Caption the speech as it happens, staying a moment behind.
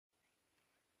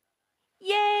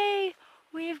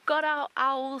we've got our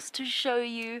owls to show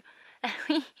you.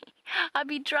 I've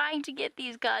been trying to get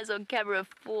these guys on camera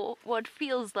for what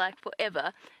feels like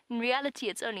forever. In reality,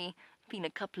 it's only been a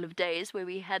couple of days where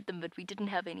we had them, but we didn't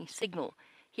have any signal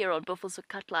here on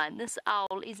Buffelshoek. This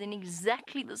owl is in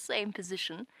exactly the same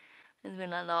position as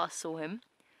when I last saw him,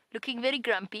 looking very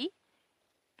grumpy,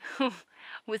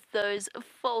 with those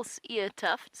false ear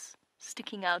tufts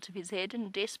sticking out of his head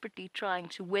and desperately trying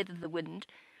to weather the wind.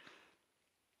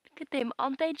 Look at them,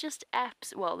 aren't they just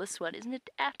well, this one, isn't it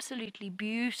absolutely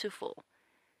beautiful?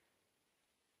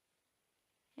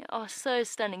 They are so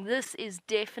stunning. This is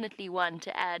definitely one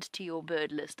to add to your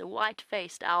bird list. A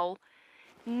white-faced owl,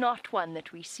 not one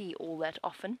that we see all that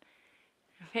often.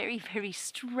 A very, very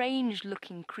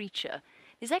strange-looking creature.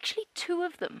 There's actually two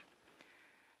of them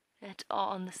that are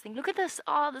on this thing. Look at this.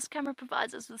 Oh, this camera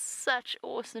provides us with such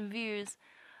awesome views,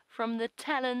 from the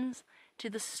talons to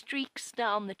the streaks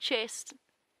down the chest.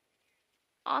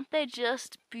 Aren't they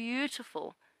just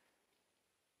beautiful?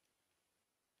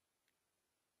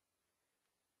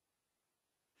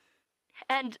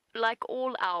 And like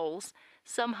all owls,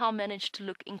 somehow manage to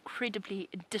look incredibly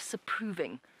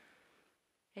disapproving.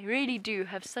 They really do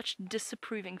have such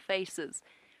disapproving faces.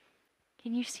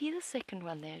 Can you see the second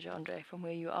one there, Jandre, from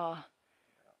where you are?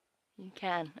 You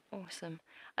can. Awesome.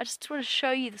 I just want to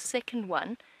show you the second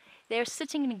one. They're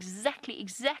sitting in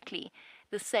exactly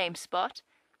the same spot.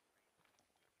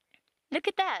 Look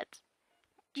at that.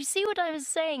 Do you see what I was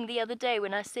saying the other day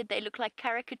when I said they look like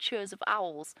caricatures of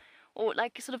owls, or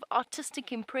like sort of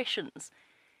artistic impressions?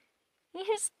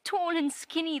 He's tall and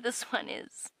skinny, this one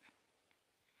is.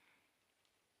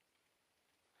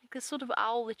 Like the sort of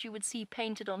owl that you would see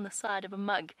painted on the side of a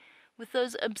mug, with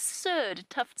those absurd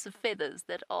tufts of feathers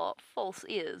that are false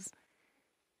ears.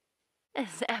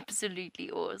 It's absolutely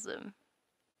awesome.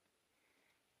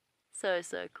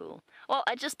 So cool. Well,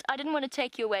 I didn't want to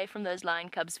take you away from those lion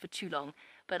cubs for too long,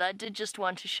 but I did just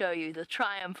want to show you the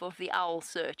triumph of the owl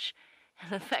search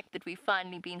and the fact that we've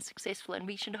finally been successful, and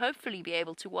we should hopefully be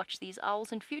able to watch these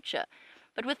owls in future.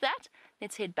 But with that,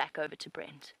 let's head back over to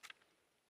Brent.